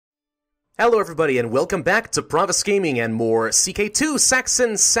Hello everybody and welcome back to Pravus Gaming and more CK2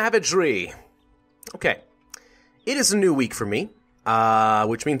 Saxon Savagery. Okay, it is a new week for me,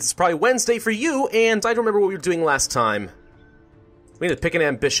 which means it's probably Wednesday for you, and I don't remember what we were doing last time. We need to pick an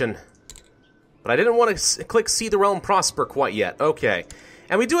ambition, but I didn't want to click See the Realm Prosper quite yet. Okay,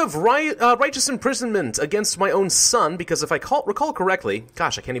 and we do have righteous imprisonment against my own son, because if I recall correctly,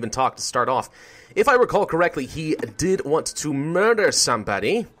 gosh, I can't even talk to start off. If I recall correctly, he did want to murder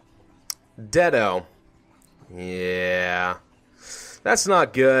somebody. Deado. Yeah. That's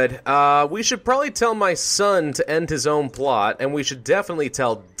not good. We should probably tell my son to end his own plot, and we should definitely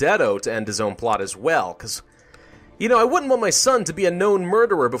tell Deado to end his own plot as well, because, you know, I wouldn't want my son to be a known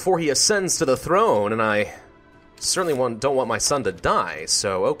murderer before he ascends to the throne, and I certainly don't want my son to die,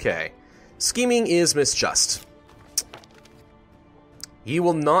 so okay. Scheming is misjust. He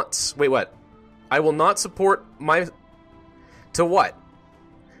will not... Wait, what? I will not support my... To what?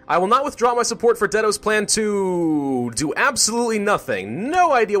 I will not withdraw my support for Deado's plan to do absolutely nothing.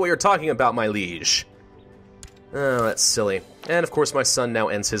 No idea what you're talking about, my liege. Oh, that's silly. And of course my son now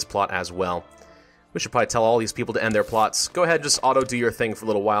ends his plot as well. We should probably tell all these people to end their plots. Go ahead, just auto-do your thing for a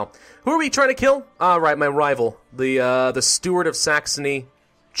little while. Who are we trying to kill? Ah, right, my rival. The Steward of Saxony,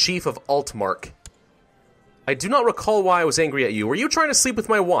 Chief of Altmark. I do not recall why I was angry at you. Were you trying to sleep with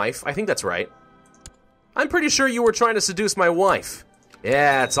my wife? I think that's right. I'm pretty sure you were trying to seduce my wife.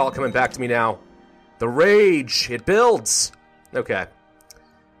 Yeah, it's all coming back to me now. The rage, it builds. Okay.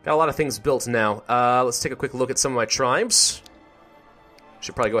 Got a lot of things built now. Let's take a quick look at some of my tribes.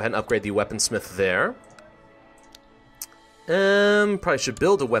 Should probably go ahead and upgrade the weaponsmith there. Probably should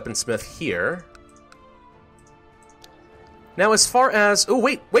build a weaponsmith here. Now as far as... Oh,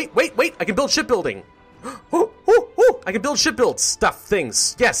 wait! I can build shipbuilding! I can build shipbuild stuff,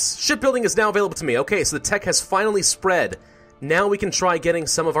 things. Yes, shipbuilding is now available to me. Okay, so the tech has finally spread. Now we can try getting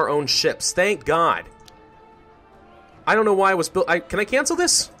some of our own ships. Thank God. I don't know why I was built... Can I cancel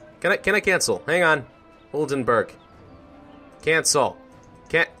this? Can I cancel? Hang on. Oldenburg. Cancel.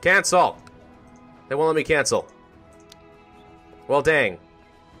 Cancel. They won't let me cancel. Well, dang.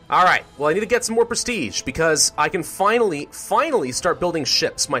 Alright, well, I need to get some more prestige, because I can finally start building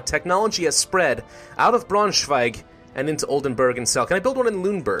ships. My technology has spread out of Braunschweig and into Oldenburg and Cell. Can I build one in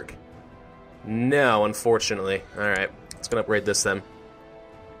Lüneburg? No, unfortunately. Alright. It's gonna upgrade this then.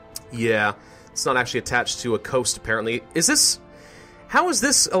 Yeah, it's not actually attached to a coast apparently. Is this... How is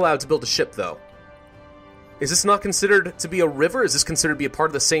this allowed to build a ship though? Is this not considered to be a river? Is this considered to be a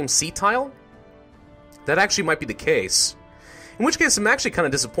part of the same sea tile? That actually might be the case. In which case I'm actually kind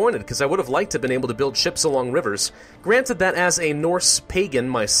of disappointed, because I would have liked to have been able to build ships along rivers. Granted that as a Norse pagan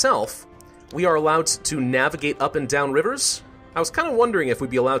myself, we are allowed to navigate up and down rivers. I was kind of wondering if we'd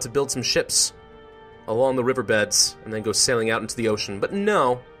be allowed to build some ships along the riverbeds, and then go sailing out into the ocean. But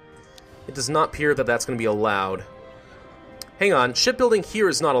no, it does not appear that that's going to be allowed. Hang on, shipbuilding here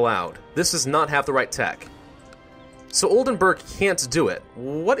is not allowed. This does not have the right tech. So Oldenburg can't do it.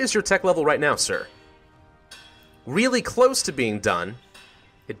 What is your tech level right now, sir? Really close to being done.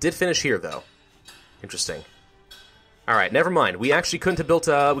 It did finish here, though. Interesting. Alright, never mind. We actually couldn't have built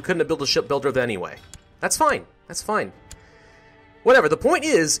a shipbuilder then anyway. That's fine. That's fine. Whatever, the point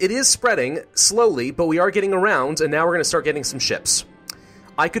is, it is spreading slowly, but we are getting around, and now we're going to start getting some ships.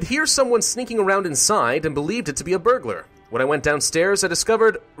 I could hear someone sneaking around inside and believed it to be a burglar. When I went downstairs, I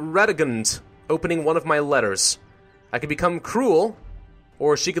discovered Radegund opening one of my letters. I could become cruel,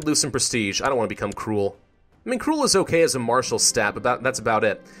 or she could lose some prestige. I don't want to become cruel. I mean, cruel is okay as a martial stat, but that's about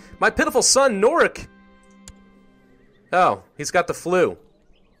it. My pitiful son, Norik! Oh, he's got the flu.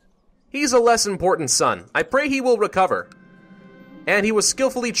 He's a less important son. I pray he will recover. And he was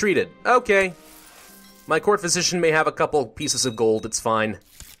skillfully treated. Okay. My court physician may have a couple pieces of gold, it's fine.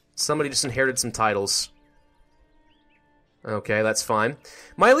 Somebody just inherited some titles. Okay, that's fine.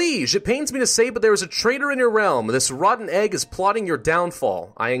 My liege, it pains me to say, but there is a traitor in your realm. This rotten egg is plotting your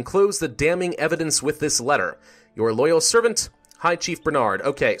downfall. I enclose the damning evidence with this letter. Your loyal servant, High Chief Bernard.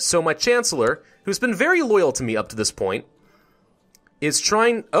 Okay, so my chancellor, who's been very loyal to me up to this point, is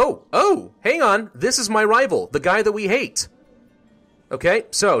trying... Oh, hang on. This is my rival, the guy that we hate. Okay,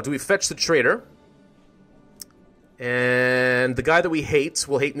 so, do we fetch the traitor? And the guy that we hate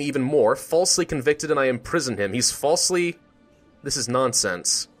will hate me even more. Falsely convicted and I imprison him. He's falsely... This is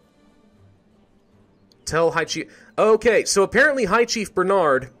nonsense. Tell High Chief... Okay, so apparently High Chief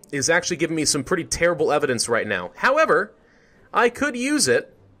Bernard is actually giving me some pretty terrible evidence right now. However, I could use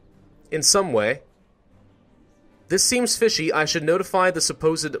it in some way. This seems fishy. I should notify the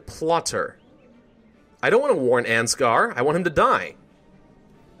supposed plotter. I don't want to warn Ansgar. I want him to die.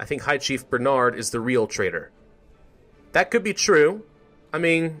 I think High Chief Bernard is the real traitor. That could be true. I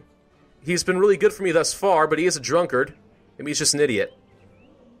mean, He's been really good for me thus far, but he is a drunkard. Maybe he's just an idiot.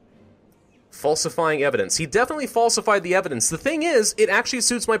 Falsifying evidence. He definitely falsified the evidence. The thing is, it actually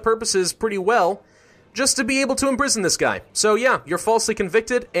suits my purposes pretty well just to be able to imprison this guy. So yeah, you're falsely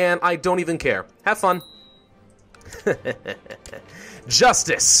convicted, and I don't even care. Have fun.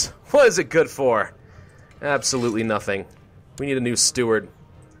 Justice. What is it good for? Absolutely nothing. We need a new steward.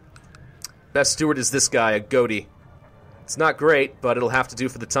 Best steward is this guy, a goatee. It's not great, but it'll have to do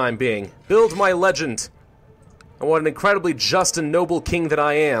for the time being. Build my legend. And what an incredibly just and noble king that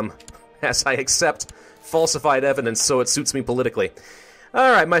I am, as I accept falsified evidence so it suits me politically.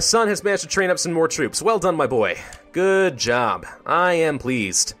 Alright, my son has managed to train up some more troops. Well done, my boy. Good job. I am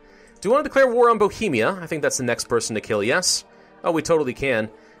pleased. Do you want to declare war on Bohemia? I think that's the next person to kill, yes? Oh, we totally can.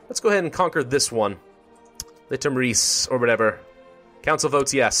 Let's go ahead and conquer this one. Litermaris, or whatever. Council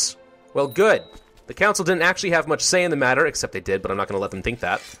votes yes. Well, good. The council didn't actually have much say in the matter, except they did, but I'm not going to let them think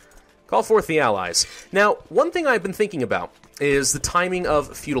that. Call forth the allies. Now, one thing I've been thinking about is the timing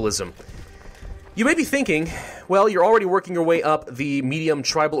of feudalism. You may be thinking, well, you're already working your way up the medium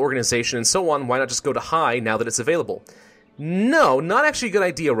tribal organization and so on, why not just go to high now that it's available? No, not actually a good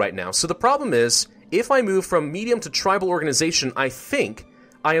idea right now. So the problem is, if I move from medium to tribal organization, I think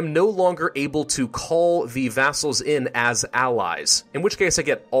I am no longer able to call the vassals in as allies, in which case I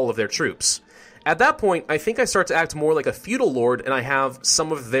get all of their troops. At that point, I think I start to act more like a feudal lord, and I have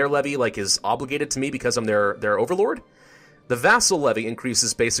some of their levy is obligated to me because I'm their overlord. The vassal levy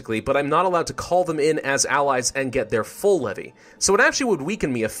increases, basically, but I'm not allowed to call them in as allies and get their full levy. So it actually would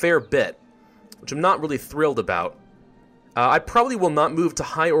weaken me a fair bit, which I'm not really thrilled about. I probably will not move to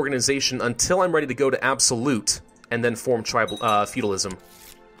high organization until I'm ready to go to absolute, and then form tribal feudalism.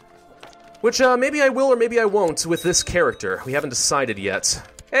 Which maybe I will or maybe I won't with this character. We haven't decided yet.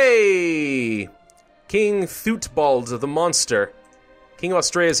 Hey! King Thutbald the Monster. King of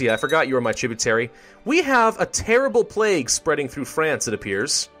Austrasia, I forgot you were my tributary. We have a terrible plague spreading through France, it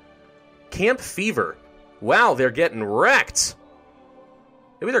appears. Camp fever. Wow, they're getting wrecked.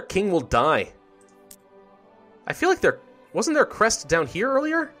 Maybe their king will die. I feel like wasn't there a crest down here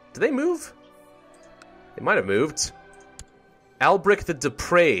earlier? Did they move? They might have moved. Albric the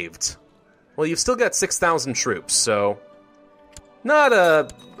Depraved. Well, you've still got 6,000 troops, so not a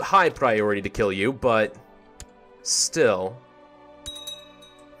high priority to kill you, but still.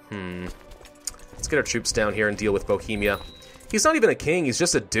 Let's get our troops down here and deal with Bohemia. He's not even a king, he's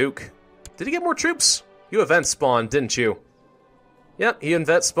just a duke. Did he get more troops? You event spawned, didn't you? Yep, he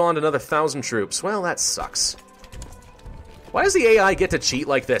event spawned another 1,000 troops. Well, that sucks. Why does the AI get to cheat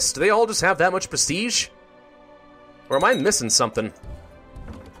like this? Do they all just have that much prestige? Or am I missing something?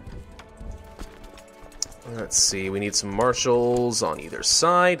 Let's see, we need some marshals on either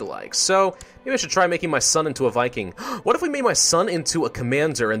side, like so. Maybe I should try making my son into a Viking. What if we made my son into a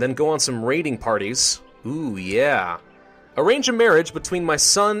commander and then go on some raiding parties? Ooh, yeah. Arrange a marriage between my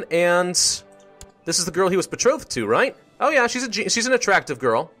son and... This is the girl he was betrothed to, right? Oh yeah, she's an attractive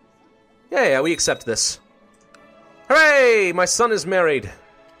girl. Yeah, we accept this. Hooray! My son is married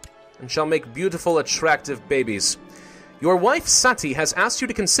and shall make beautiful, attractive babies. Your wife, Sati, has asked you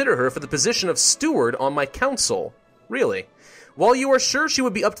to consider her for the position of steward on my council. Really? While you are sure she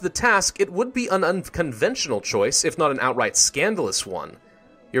would be up to the task, it would be an unconventional choice, if not an outright scandalous one.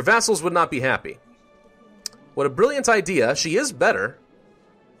 Your vassals would not be happy. What a brilliant idea. She is better.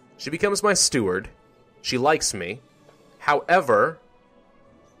 She becomes my steward. She likes me. However,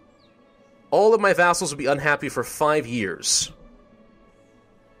 all of my vassals would be unhappy for 5 years.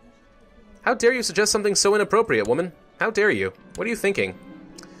 How dare you suggest something so inappropriate, woman? How dare you? What are you thinking?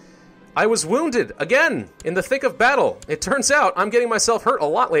 I was wounded, again, in the thick of battle. It turns out I'm getting myself hurt a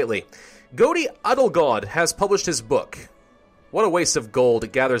lot lately. Godi Adelgod has published his book. What a waste of gold.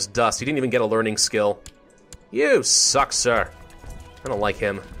 It gathers dust. He didn't even get a learning skill. You suck, sir. I don't like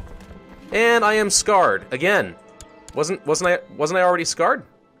him. And I am scarred, again. Wasn't I already scarred?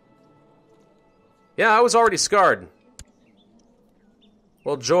 Yeah, I was already scarred.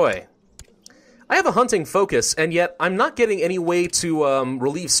 Well, joy. I have a hunting focus, and yet I'm not getting any way to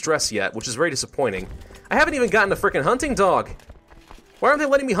relieve stress yet, which is very disappointing. I haven't even gotten a frickin' hunting dog. Why aren't they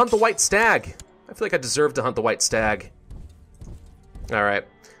letting me hunt the white stag? I feel like I deserve to hunt the white stag. Alright,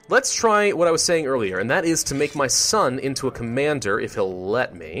 let's try what I was saying earlier, and that is to make my son into a commander, if he'll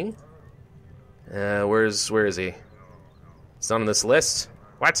let me. Where is he? He's not on this list.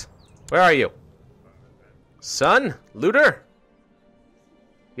 What? Where are you? Son? Looter?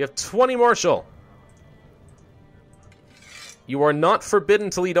 You have 20 martial. You are not forbidden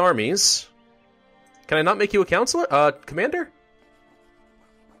to lead armies. Can I not make you a counselor? Commander?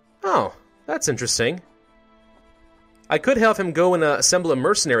 Oh, that's interesting. I could have him go and assemble a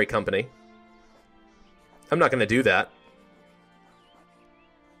mercenary company. I'm not going to do that.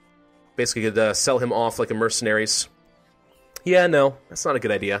 Basically, could sell him off like a mercenaries. Yeah, no, that's not a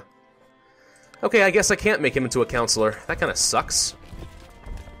good idea. Okay, I guess I can't make him into a counselor. That kind of sucks.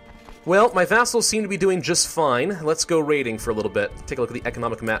 Well, my vassals seem to be doing just fine. Let's go raiding for a little bit. Take a look at the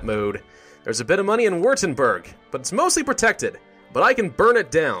economic map mode. There's a bit of money in Württemberg, but it's mostly protected. But I can burn it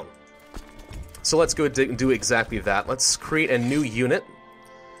down. So let's go do exactly that. Let's create a new unit.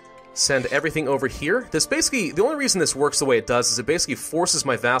 Send everything over here. This basically, the only reason this works the way it does is it basically forces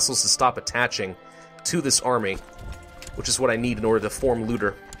my vassals to stop attaching to this army, which is what I need in order to form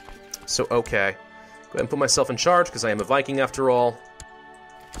looter. So, okay. Go ahead and put myself in charge, because I am a Viking after all.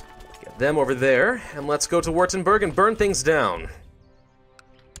 Get them over there, and let's go to Württemberg and burn things down.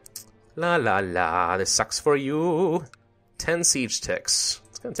 La la la, this sucks for you. 10 siege ticks.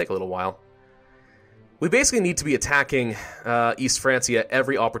 It's going to take a little while. We basically need to be attacking East Francia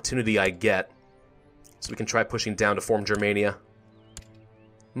every opportunity I get, so we can try pushing down to form Germania.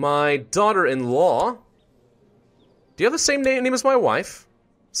 My daughter-in-law... Do you have the same name as my wife?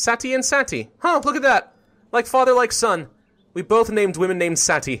 Sati and Sati. Huh, look at that. Like father, like son. We both named women named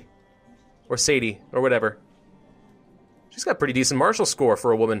Sati. Or Sadie, or whatever. She's got a pretty decent martial score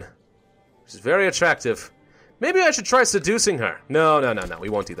for a woman. She's very attractive. Maybe I should try seducing her. No, we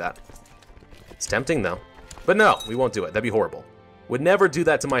won't do that. It's tempting, though. But no, we won't do it. That'd be horrible. Would never do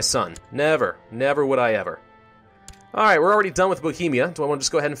that to my son. Never. Never would I ever. Alright, we're already done with Bohemia. Do I want to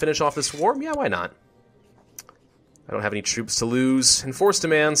just go ahead and finish off this war? Yeah, why not? I don't have any troops to lose. Enforce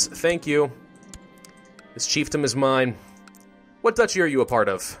demands. Thank you. This chiefdom is mine. What duchy are you a part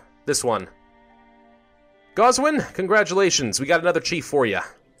of? This one. Goswin, congratulations. We got another chief for you.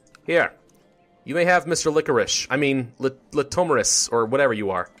 Here. You may have Mr. Licorice. I mean, Litomerus, or whatever you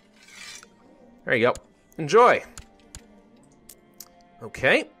are. There you go. Enjoy.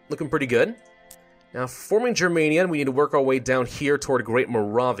 Okay, looking pretty good. Now, forming Germania, we need to work our way down here toward Great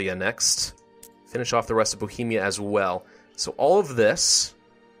Moravia next. Finish off the rest of Bohemia as well. So all of this,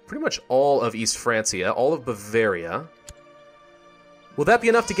 pretty much all of East Francia, all of Bavaria. Will that be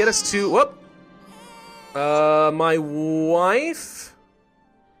enough to get us to... Whoop! My wife?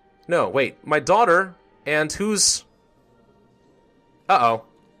 No, wait. My daughter, and who's... Uh-oh.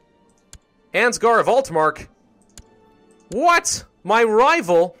 Ansgar of Altmark. What? My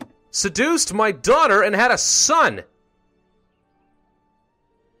rival seduced my daughter and had a son.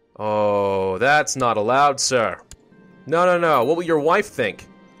 Oh, that's not allowed, sir. No. What will your wife think?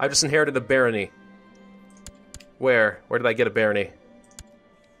 I've just inherited a barony. Where? Where did I get a barony?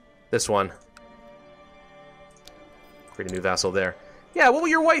 This one. Create a new vassal there. Yeah, what will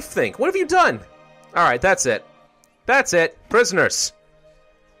your wife think? What have you done? Alright, that's it. That's it. Prisoners.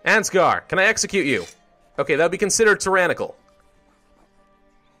 Ansgar, can I execute you? Okay, that would be considered tyrannical.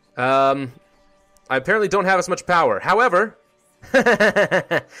 I apparently don't have as much power. However,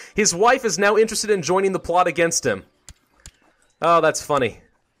 his wife is now interested in joining the plot against him. Oh, that's funny.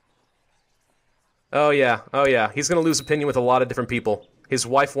 Oh yeah. He's gonna lose opinion with a lot of different people. His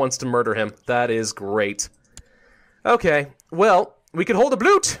wife wants to murder him. That is great. Okay, well, we could hold a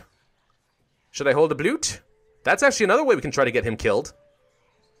blute. Should I hold a blute? That's actually another way we can try to get him killed.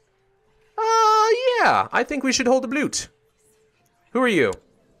 Yeah, I think we should hold a blute. Who are you?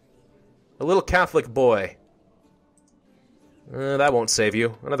 A little Catholic boy. That won't save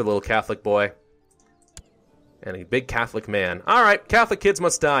you. Another little Catholic boy. And a big Catholic man. Alright, Catholic kids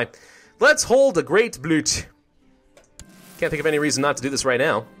must die. Let's hold a great blute. Can't think of any reason not to do this right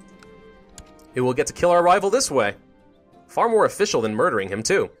now. It will get to kill our rival this way. Far more official than murdering him,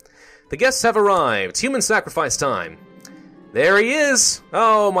 too. The guests have arrived. Human sacrifice time. There he is!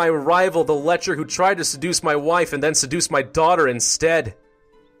 Oh, my rival, the lecher who tried to seduce my wife and then seduce my daughter instead.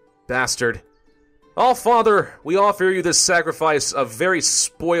 Bastard. All Father, we offer you this sacrifice of very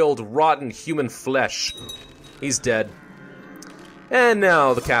spoiled, rotten human flesh. He's dead. And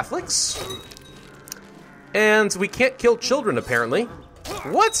now the Catholics. And we can't kill children, apparently.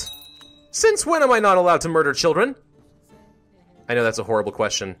 What? Since when am I not allowed to murder children? I know that's a horrible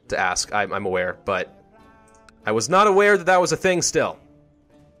question to ask, I'm aware, but I was not aware that that was a thing still.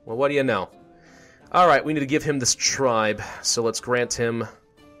 Well, what do you know? Alright, we need to give him this tribe, so let's grant him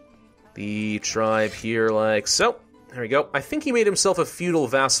the tribe here like so. There we go. I think he made himself a feudal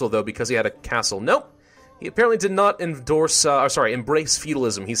vassal, though, because he had a castle. Nope. He apparently did not embrace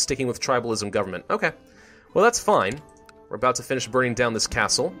feudalism. He's sticking with tribalism government. Okay. Well, that's fine. We're about to finish burning down this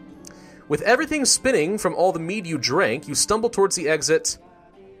castle. With everything spinning from all the mead you drank, you stumble towards the exit.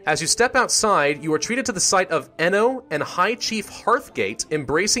 As you step outside, you are treated to the sight of Enno and High Chief Hearthgate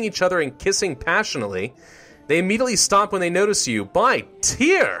embracing each other and kissing passionately. They immediately stop when they notice you. By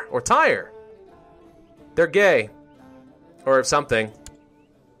Tyr or Tyre. They're gay. Or something.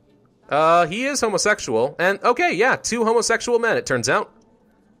 He is homosexual. And, okay, yeah, 2 homosexual men, it turns out.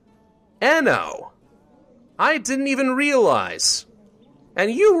 Enno. I didn't even realize.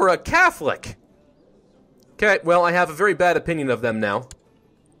 And you were a Catholic. Okay, well, I have a very bad opinion of them now.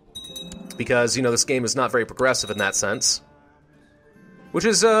 Because, you know, this game is not very progressive in that sense. Which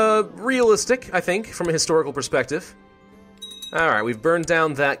is, realistic, I think, from a historical perspective. Alright, we've burned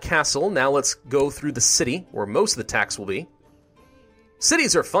down that castle. Now let's go through the city, where most of the attacks will be.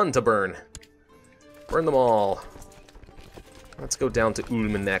 Cities are fun to burn. Burn them all. Let's go down to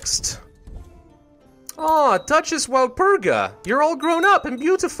Ulm next. Aw, Duchess Walpurga! You're all grown up and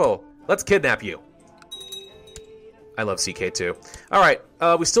beautiful! Let's kidnap you. I love CK2. Alright,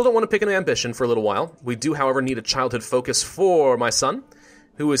 we still don't want to pick an ambition for a little while. We do, however, need a childhood focus for my son,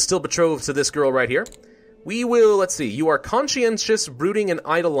 who is still betrothed to this girl right here. We will, let's see, you are conscientious, brooding, and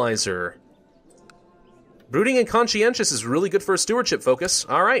idolizer. Brooding and conscientious is really good for a stewardship focus.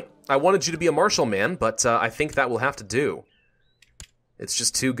 Alright, I wanted you to be a martial man, but I think that will have to do. It's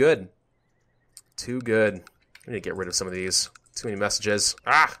just too good. Too good. I need to get rid of some of these. Too many messages.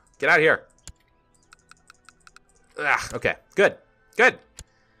 Ah, get out of here. Ah, okay, good, good.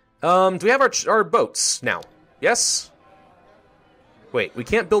 Do we have our boats now? Yes? Wait, we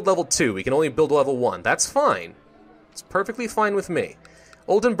can't build level 2, we can only build level 1. That's fine. It's perfectly fine with me.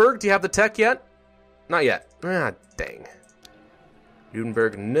 Oldenburg, do you have the tech yet? Not yet. Ah, dang.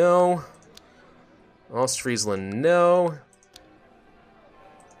 Nuremberg, no. Ostfriesland, no.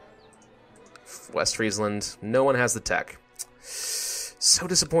 West Friesland, no one has the tech. So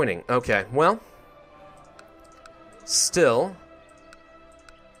disappointing. Okay, well... Still,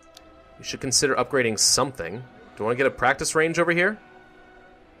 you should consider upgrading something. Do you want to get a practice range over here?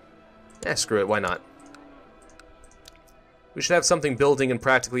 Eh, screw it, why not? We should have something building in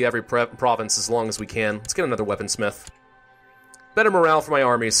practically every province as long as we can. Let's get another weaponsmith. Better morale for my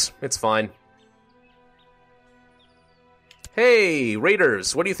armies. It's fine. Hey,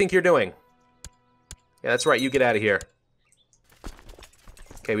 raiders, what do you think you're doing? Yeah, that's right, you get out of here.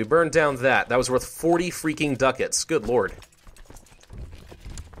 Okay, we burned down that. That was worth 40 freaking ducats. Good lord.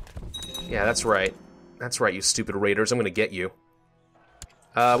 Yeah, that's right. That's right, you stupid raiders. I'm gonna get you.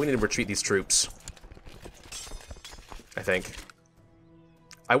 We need to retreat these troops. I think.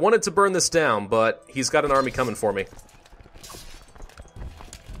 I wanted to burn this down, but he's got an army coming for me.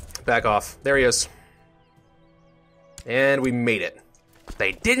 Back off. There he is. And we made it.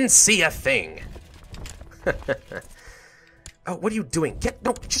 They didn't see a thing. Oh, what are you doing?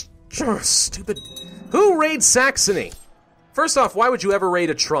 No, just stupid. Who raids Saxony? First off, why would you ever raid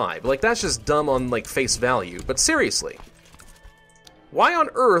a tribe? Like, that's just dumb on, like, face value. But seriously. Why on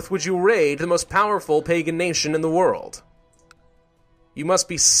earth would you raid the most powerful pagan nation in the world? You must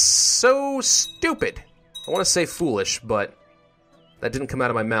be so stupid. I want to say foolish, but that didn't come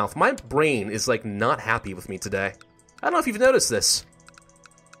out of my mouth. My brain is, like, not happy with me today. I don't know if you've noticed this.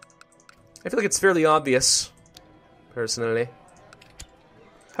 I feel like it's fairly obvious. Personally.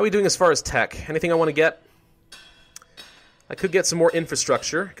 How are we doing as far as tech? Anything I want to get? I could get some more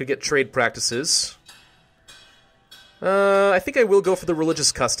infrastructure. Could get trade practices. I think I will go for the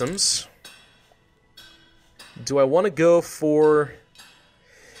religious customs. Do I want to go for...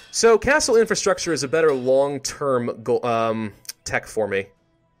 So, castle infrastructure is a better long-term tech for me.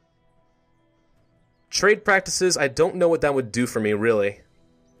 Trade practices, I don't know what that would do for me, really.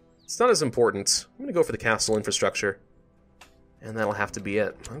 It's not as important. I'm going to go for the castle infrastructure. And that'll have to be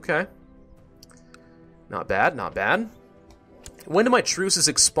it. Okay. Not bad, not bad. When do my truces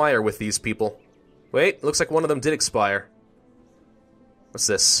expire with these people? Wait, looks like one of them did expire. What's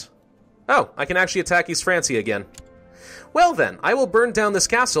this? Oh, I can actually attack East Francia again. Well then, I will burn down this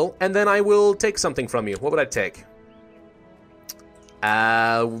castle, and then I will take something from you. What would I take?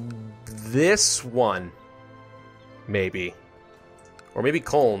 This one. Maybe. Or maybe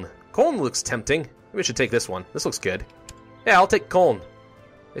Koln. Koln looks tempting. Maybe I should take this one. This looks good. Yeah, I'll take Koln.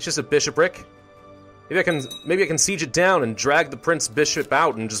 It's just a bishopric. Maybe I can siege it down and drag the prince bishop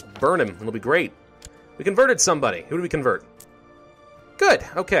out and just burn him. It'll be great. We converted somebody. Who did we convert? Good.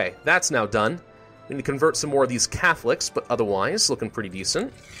 Okay, that's now done. We need to convert some more of these Catholics, but otherwise, looking pretty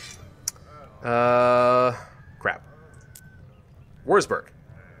decent. Crap. Wurzburg.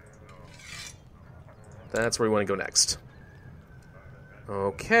 That's where we want to go next.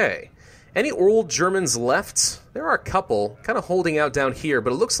 Okay. Any old Germans left? There are a couple, kind of holding out down here,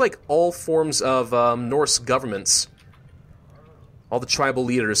 but it looks like all forms of Norse governments, all the tribal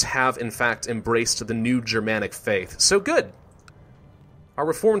leaders have, in fact, embraced the new Germanic faith. So good. Our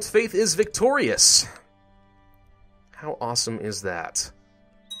Reformed faith is victorious. How awesome is that?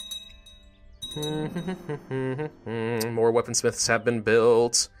 More weaponsmiths have been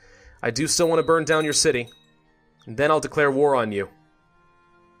built. I do still want to burn down your city. And then I'll declare war on you.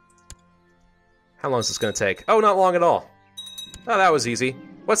 How long is this going to take? Oh, not long at all. Oh, that was easy.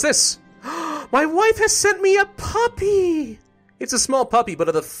 What's this? My wife has sent me a puppy! It's a small puppy, but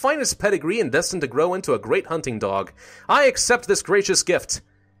of the finest pedigree and destined to grow into a great hunting dog. I accept this gracious gift.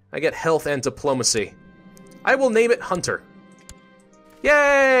 I get health and diplomacy. I will name it Hunter.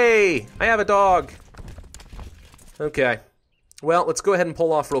 Yay! I have a dog. Okay. Well, let's go ahead and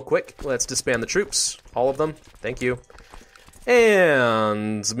pull off real quick. Let's disband the troops. All of them. Thank you.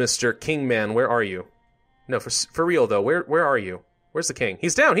 And Mr. Kingman, where are you? No, for real though, where are you? Where's the king?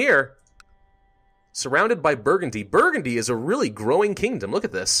 He's down here! Surrounded by Burgundy. Burgundy is a really growing kingdom. Look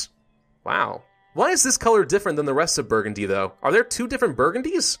at this. Wow. Why is this color different than the rest of Burgundy, though? Are there two different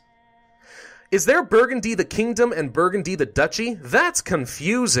Burgundies? Is there Burgundy the kingdom and Burgundy the duchy? That's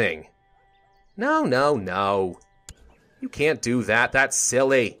confusing. No, no, no. You can't do that. That's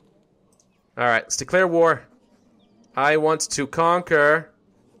silly. Alright, let's declare war. I want to conquer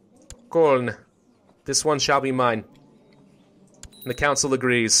Köln. This one shall be mine. And the council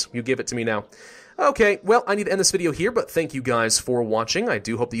agrees. You give it to me now. Okay, well, I need to end this video here, but thank you guys for watching. I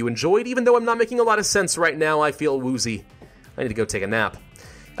do hope that you enjoyed. Even though I'm not making a lot of sense right now, I feel woozy. I need to go take a nap.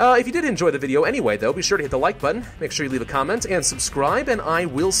 If you did enjoy the video anyway, though, be sure to hit the like button, make sure you leave a comment, and subscribe, and I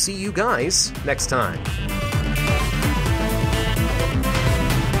will see you guys next time.